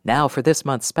Now for this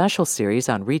month's special series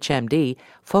on ReachMD,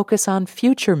 focus on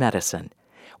future medicine.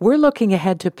 We're looking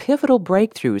ahead to pivotal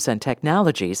breakthroughs and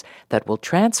technologies that will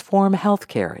transform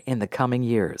healthcare in the coming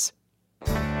years.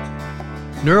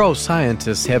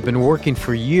 Neuroscientists have been working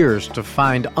for years to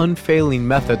find unfailing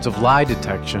methods of lie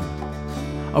detection,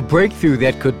 a breakthrough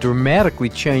that could dramatically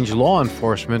change law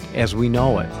enforcement as we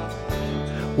know it.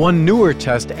 One newer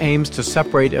test aims to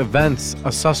separate events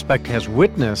a suspect has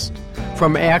witnessed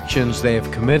from actions they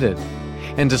have committed.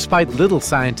 And despite little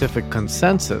scientific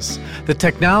consensus, the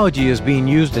technology is being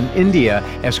used in India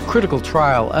as critical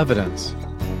trial evidence.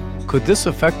 Could this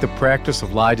affect the practice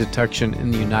of lie detection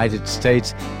in the United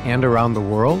States and around the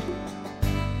world?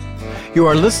 You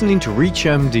are listening to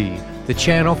ReachMD, the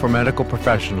channel for medical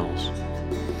professionals.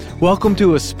 Welcome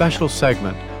to a special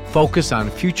segment, Focus on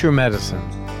Future Medicine.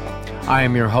 I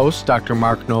am your host, Dr.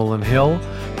 Mark Nolan Hill,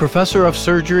 Professor of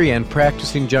Surgery and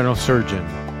Practicing General Surgeon.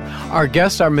 Our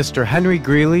guests are Mr. Henry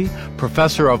Greely,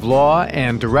 Professor of Law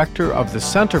and Director of the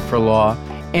Center for Law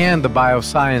and the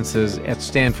Biosciences at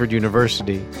Stanford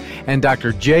University, and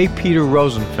Dr. J. Peter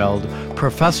Rosenfeld,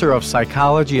 Professor of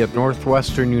Psychology at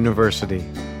Northwestern University.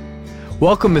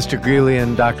 Welcome, Mr. Greely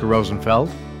and Dr. Rosenfeld.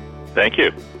 Thank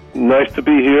you. Nice to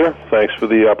be here. Thanks for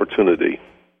the opportunity.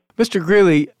 Mr.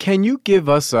 Greely, can you give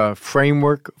us a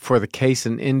framework for the case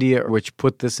in India which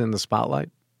put this in the spotlight?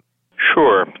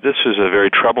 Sure. This is a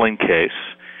very troubling case.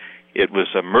 It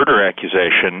was a murder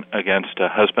accusation against a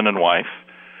husband and wife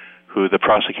who the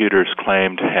prosecutors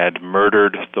claimed had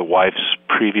murdered the wife's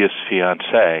previous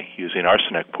fiancé using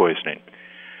arsenic poisoning.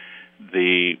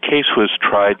 The case was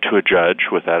tried to a judge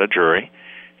without a jury,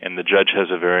 and the judge has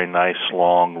a very nice,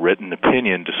 long, written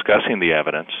opinion discussing the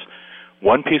evidence.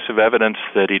 One piece of evidence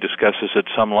that he discusses at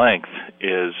some length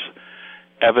is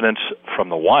evidence from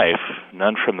the wife,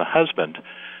 none from the husband,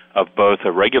 of both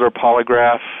a regular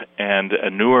polygraph and a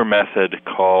newer method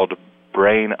called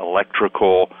brain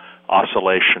electrical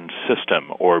oscillation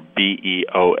system, or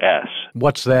BEOS.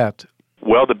 What's that?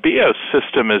 Well, the BEOS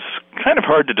system is kind of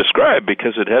hard to describe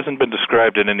because it hasn't been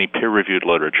described in any peer-reviewed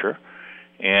literature,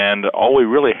 and all we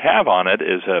really have on it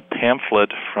is a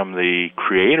pamphlet from the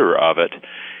creator of it.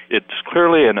 It's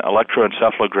clearly an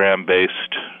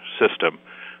electroencephalogram-based system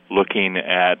looking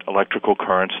at electrical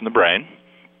currents in the brain.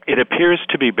 It appears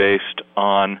to be based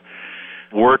on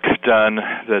work done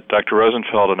that Dr.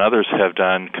 Rosenfeld and others have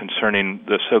done concerning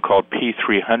the so-called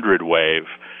P300 wave,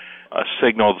 a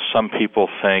signal some people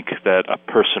think that a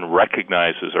person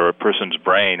recognizes or a person's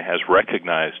brain has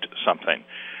recognized something.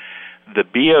 The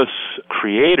BEOS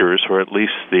creators, or at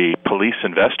least the police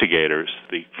investigators,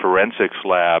 the forensics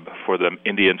lab for the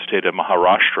Indian state of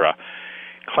Maharashtra,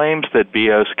 claims that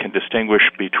BEOS can distinguish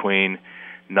between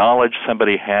knowledge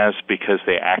somebody has because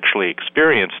they actually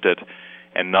experienced it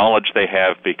and knowledge they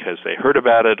have because they heard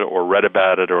about it or read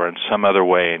about it or in some other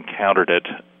way encountered it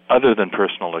other than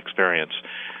personal experience,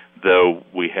 though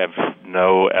we have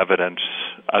no evidence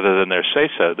other than their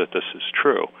say-so that this is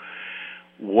true.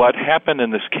 What happened in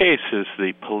this case is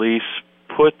the police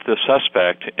put the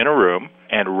suspect in a room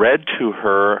and read to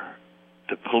her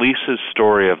the police's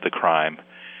story of the crime,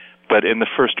 but in the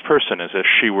first person, as if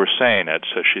she were saying it.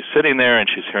 So she's sitting there and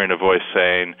she's hearing a voice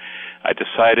saying, "I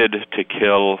decided to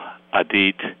kill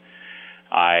Adit.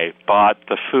 I bought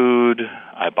the food.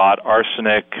 I bought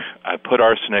arsenic. I put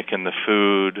arsenic in the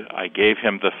food. I gave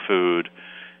him the food,"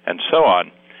 and so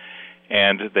on.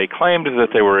 And they claimed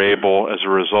that they were able, as a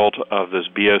result of this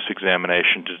BEOS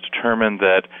examination, to determine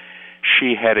that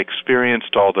she had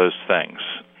experienced all those things.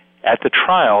 At the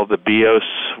trial, the BEOS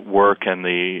work and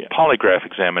the polygraph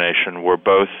examination were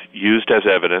both used as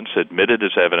evidence, admitted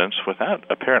as evidence, without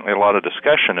apparently a lot of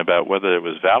discussion about whether it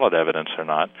was valid evidence or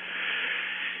not.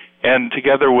 And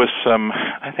together with some,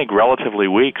 I think, relatively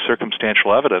weak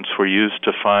circumstantial evidence, were used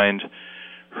to find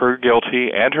her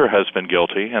guilty and her husband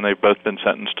guilty, and they've both been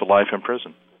sentenced to life in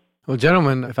prison. Well,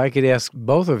 gentlemen, if I could ask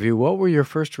both of you, what were your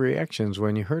first reactions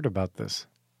when you heard about this?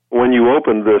 When you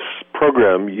opened this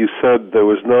program, you said there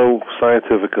was no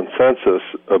scientific consensus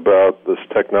about this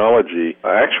technology.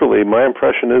 Actually, my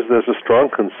impression is there's a strong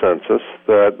consensus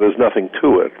that there's nothing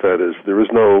to it. That is, there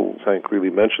is no, as Hank really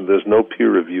mentioned, there's no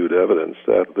peer-reviewed evidence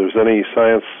that there's any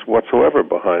science whatsoever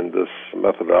behind this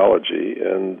methodology.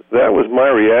 And that was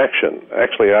my reaction.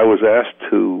 Actually, I was asked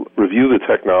to review the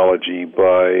technology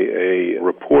by a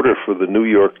reporter for the New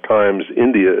York Times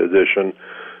India edition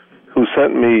who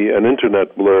sent me an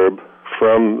internet blurb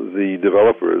from the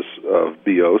developers of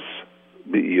BEOS,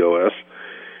 B-E-O-S,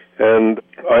 and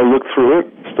I looked through it,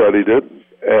 studied it,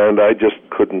 and I just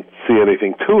couldn't see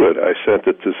anything to it. I sent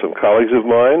it to some colleagues of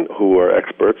mine who are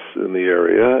experts in the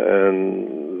area,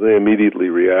 and they immediately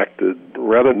reacted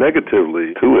rather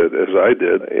negatively to it, as I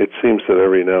did. It seems that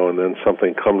every now and then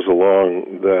something comes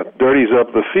along that dirties up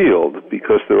the field,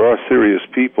 because there are serious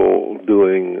people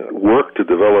doing work to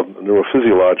develop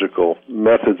neurophysiological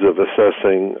methods of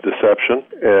assessing deception.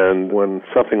 And when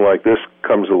something like this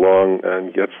comes along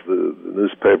and gets the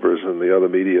newspapers and the other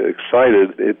media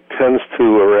excited, it tends to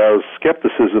arouse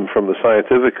skepticism from the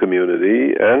scientific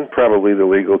community and probably the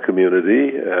legal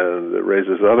community, and it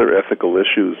raises other ethical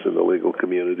issues in the legal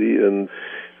community, and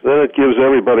then it gives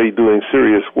everybody doing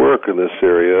serious work in this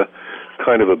area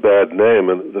kind of a bad name,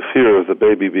 and the fear of the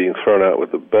baby being thrown out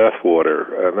with the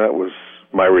bathwater, and that was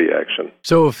my reaction.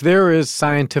 So if there is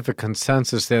scientific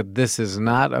consensus that this is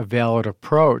not a valid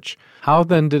approach, how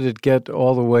then did it get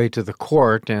all the way to the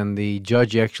court and the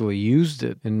judge actually used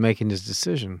it in making his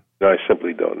decision? I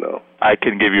simply don't know. I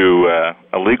can give you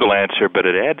a legal answer, but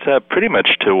it adds up pretty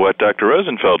much to what Dr.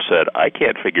 Rosenfeld said. I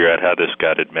can't figure out how this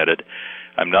got admitted.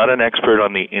 I'm not an expert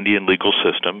on the Indian legal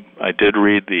system. I did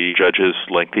read the judge's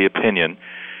lengthy opinion.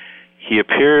 He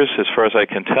appears, as far as I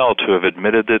can tell, to have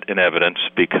admitted it in evidence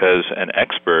because an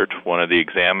expert, one of the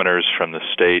examiners from the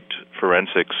state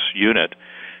forensics unit,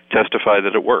 testified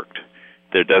that it worked.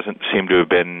 There doesn't seem to have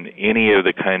been any of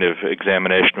the kind of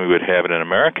examination we would have in an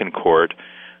American court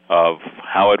of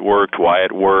how it worked, why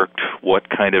it worked, what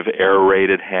kind of error rate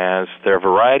it has. There are a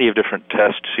variety of different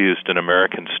tests used in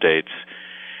American states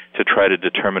to try to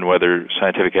determine whether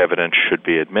scientific evidence should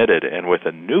be admitted. And with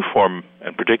a new form,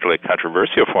 and particularly a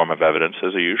controversial form of evidence,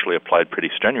 those are usually applied pretty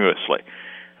strenuously.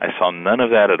 I saw none of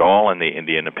that at all in the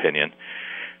Indian opinion.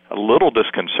 A little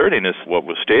disconcerting is what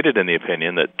was stated in the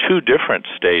opinion, that two different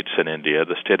states in India,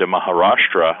 the state of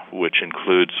Maharashtra, which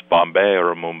includes Bombay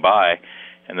or Mumbai,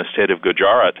 and the state of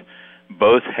Gujarat,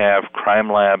 both have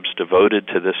crime labs devoted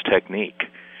to this technique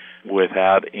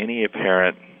without any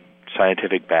apparent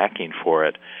scientific backing for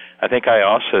it. I think I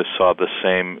also saw the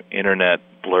same internet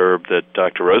blurb that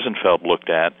Dr. Rosenfeld looked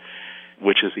at,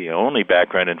 which is the only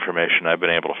background information I've been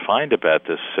able to find about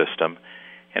this system.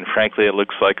 And frankly, it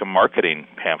looks like a marketing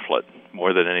pamphlet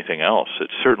more than anything else. It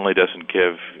certainly doesn't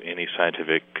give any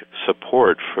scientific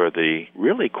support for the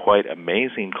really quite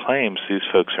amazing claims these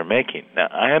folks are making. Now,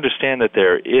 I understand that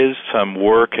there is some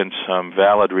work and some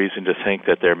valid reason to think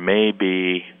that there may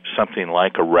be something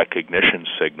like a recognition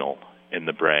signal in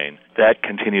the brain. That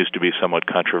continues to be somewhat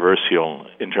controversial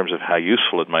in terms of how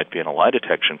useful it might be in a lie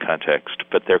detection context,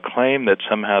 but their claim that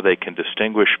somehow they can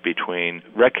distinguish between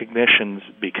recognitions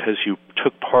because you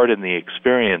took part in the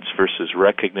experience versus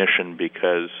recognition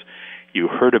because you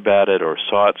heard about it or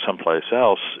saw it someplace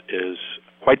else is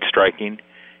quite striking,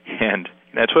 and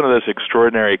that's one of those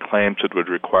extraordinary claims that would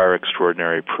require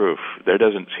extraordinary proof. There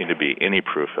doesn't seem to be any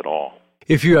proof at all.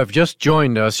 If you have just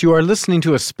joined us, you are listening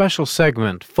to a special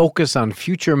segment, Focus on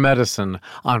Future Medicine,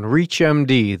 on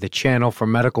ReachMD, the channel for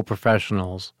medical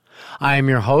professionals. I am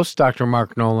your host, Dr.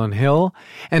 Mark Nolan Hill,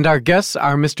 and our guests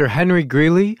are Mr. Henry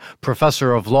Greely,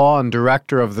 Professor of Law and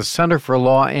Director of the Center for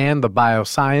Law and the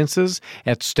Biosciences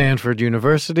at Stanford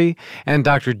University, and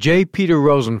Dr. J. Peter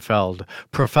Rosenfeld,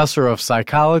 Professor of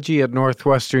Psychology at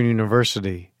Northwestern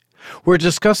University. We're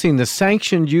discussing the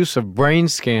sanctioned use of brain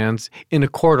scans in a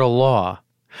court of law.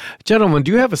 Gentlemen,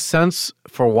 do you have a sense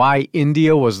for why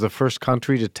India was the first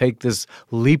country to take this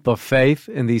leap of faith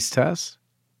in these tests?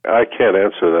 I can't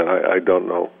answer that. I don't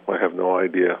know. I have no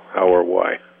idea how or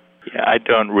why. Yeah, I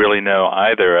don't really know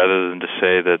either, other than to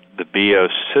say that the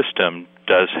BIOS system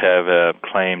does have a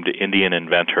claimed Indian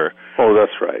inventor. Oh,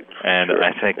 that's right. And sure.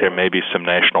 I think there may be some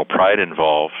national pride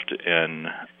involved in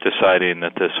deciding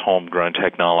that this homegrown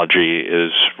technology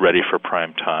is ready for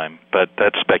prime time. But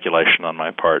that's speculation on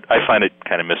my part. I find it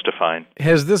kind of mystifying.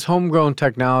 Has this homegrown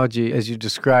technology, as you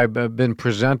describe, been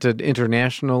presented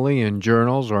internationally in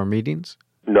journals or meetings?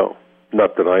 No,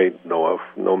 not that I know of.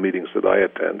 No meetings that I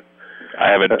attend.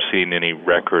 I haven't seen any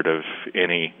record of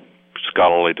any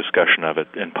scholarly discussion of it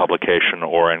in publication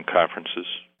or in conferences.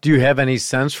 Do you have any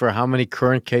sense for how many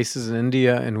current cases in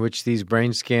India in which these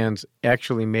brain scans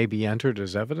actually may be entered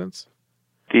as evidence?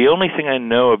 The only thing I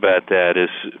know about that is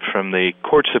from the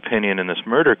court's opinion in this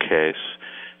murder case.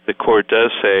 The court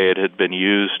does say it had been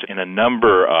used in a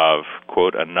number of,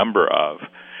 quote, a number of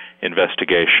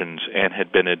investigations and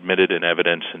had been admitted in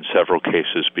evidence in several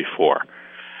cases before.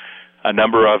 A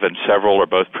number of and several are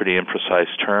both pretty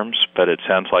imprecise terms, but it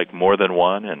sounds like more than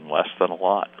one and less than a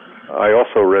lot. I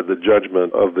also read the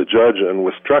judgment of the judge and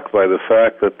was struck by the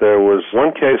fact that there was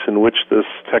one case in which this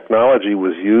technology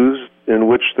was used in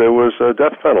which there was a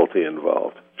death penalty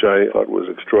involved, which I thought was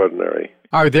extraordinary.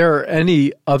 Are there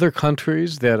any other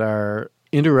countries that are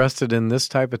interested in this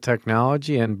type of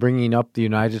technology and bringing up the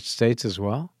United States as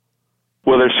well?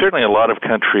 Well, there's certainly a lot of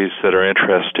countries that are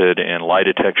interested in lie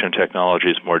detection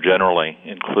technologies more generally,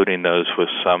 including those with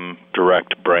some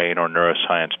direct brain or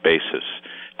neuroscience basis.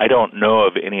 I don't know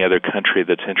of any other country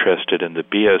that's interested in the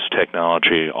BIOS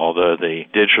technology, although the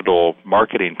digital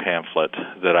marketing pamphlet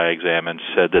that I examined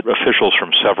said that officials from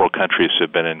several countries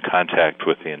have been in contact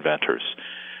with the inventors.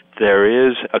 There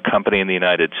is a company in the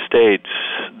United States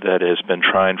that has been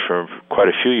trying for quite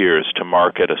a few years to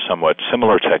market a somewhat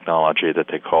similar technology that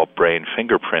they call brain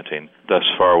fingerprinting, thus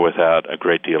far without a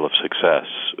great deal of success.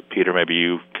 Peter, maybe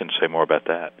you can say more about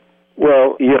that.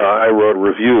 Well, yeah, I wrote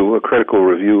a critical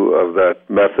review of that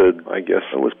method. I guess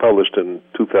it was published in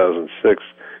 2006.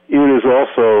 It is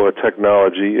also a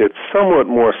technology. It's somewhat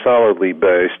more solidly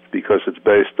based because it's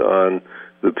based on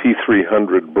the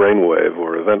P300 brainwave,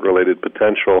 or event-related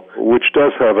potential, which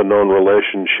does have a known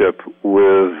relationship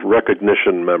with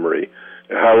recognition memory.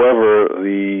 However,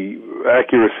 the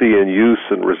accuracy in use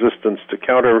and resistance to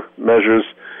countermeasures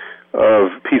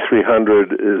of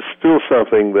P300 is still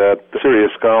something that serious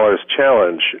scholars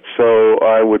challenge. So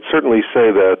I would certainly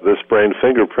say that this brain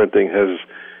fingerprinting has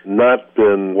not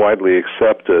been widely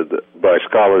accepted by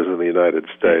scholars in the United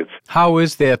States. How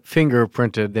is that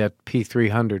fingerprinted, that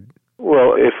P300?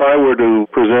 Well, if I were to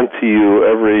present to you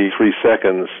every 3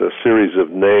 seconds a series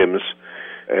of names,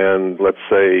 and let's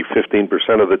say 15%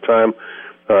 of the time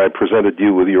I presented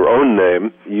you with your own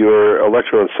name, your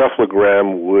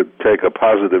electroencephalogram would take a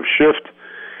positive shift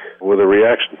with a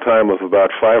reaction time of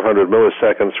about 500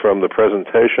 milliseconds from the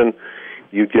presentation.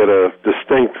 You'd get a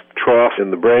distinct trough in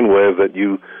the brainwave that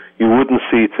you wouldn't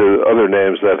see to other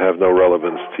names that have no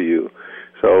relevance to you.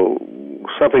 So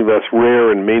something that's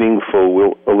rare and meaningful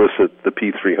will elicit the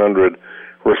P300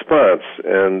 response.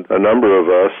 And a number of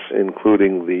us,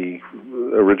 including the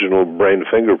original brain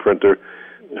fingerprinter,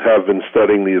 have been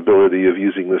studying the ability of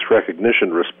using this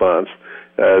recognition response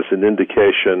as an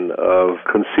indication of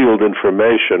concealed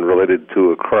information related to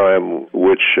a crime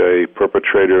which a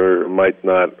perpetrator might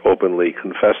not openly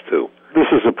confess to.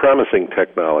 This is a promising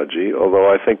technology,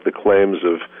 although I think the claims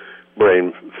of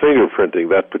brain fingerprinting,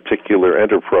 that particular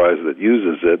enterprise that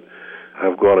uses it,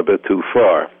 have gone a bit too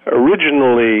far.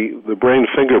 Originally, the brain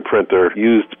fingerprinter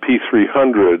used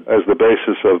P300 as the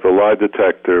basis of the lie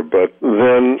detector, but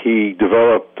then he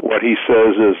developed what he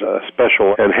says is a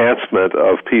special enhancement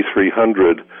of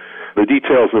P300, the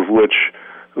details of which,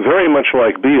 very much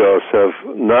like BIOS,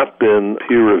 have not been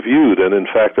peer-reviewed and, in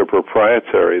fact, are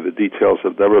proprietary. The details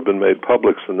have never been made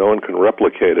public, so no one can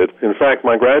replicate it. In fact,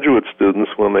 my graduate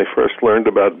students, when they first learned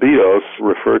about BIOS,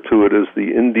 referred to it as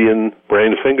the Indian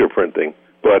brain fingerprinting.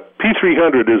 But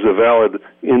P300 is a valid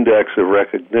index of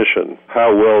recognition.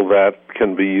 How well that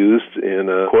can be used in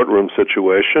a courtroom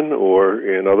situation or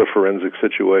in other forensic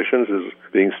situations is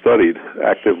being studied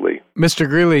actively. Mr.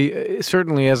 Greely,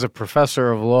 certainly as a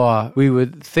professor of law, we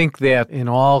would think that in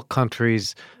all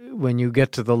countries, when you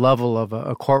get to the level of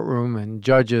a courtroom and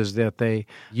judges, that they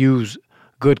use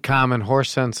good common horse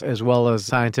sense as well as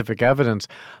scientific evidence.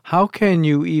 How can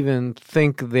you even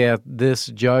think that this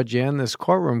judge and this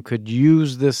courtroom could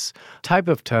use this type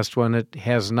of test when it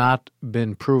has not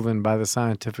been proven by the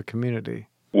scientific community?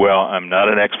 Well, I'm not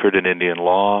an expert in Indian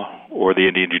law or the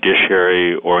Indian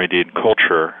judiciary or Indian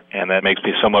culture, and that makes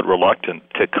me somewhat reluctant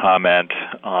to comment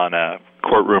on a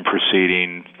courtroom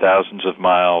proceeding thousands of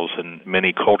miles and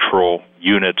many cultural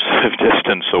units of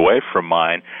distance away from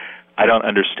mine. I don't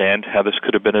understand how this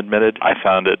could have been admitted. I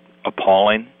found it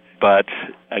appalling. But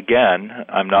again,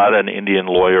 I'm not an Indian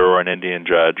lawyer or an Indian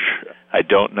judge. I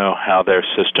don't know how their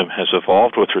system has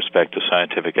evolved with respect to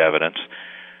scientific evidence.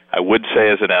 I would say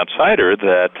as an outsider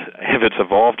that if it's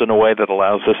evolved in a way that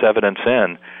allows this evidence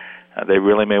in, they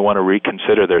really may want to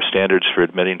reconsider their standards for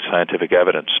admitting scientific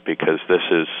evidence, because this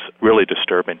is really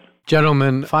disturbing.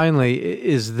 Gentlemen, finally,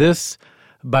 is this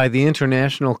by the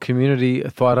international community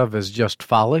thought of as just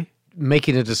folly?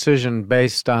 Making a decision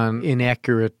based on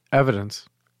inaccurate evidence?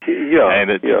 Yeah.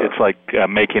 And it's like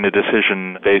making a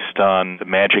decision based on the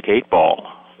magic 8-ball.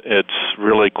 It's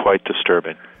really quite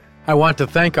disturbing. I want to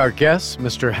thank our guests,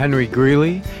 Mr. Henry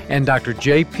Greely and Dr.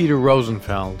 J. Peter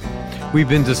Rosenfeld. We've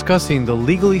been discussing the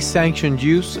legally sanctioned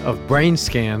use of brain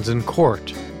scans in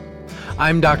court.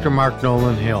 I'm Dr. Mark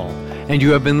Nolan Hill, and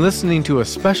you have been listening to a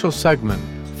special segment,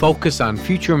 Focus on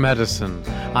Future Medicine,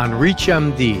 on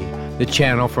ReachMD, the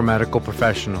channel for medical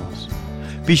professionals.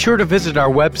 Be sure to visit our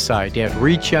website at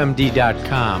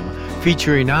reachmd.com,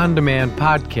 featuring on-demand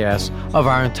podcasts of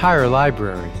our entire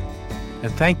library.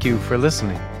 And thank you for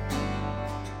listening.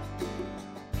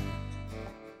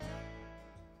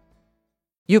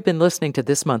 You've been listening to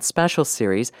this month's special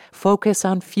series, Focus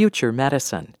on Future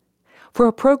Medicine. For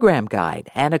a program guide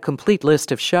and a complete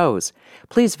list of shows,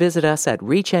 please visit us at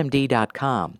reachmd.com.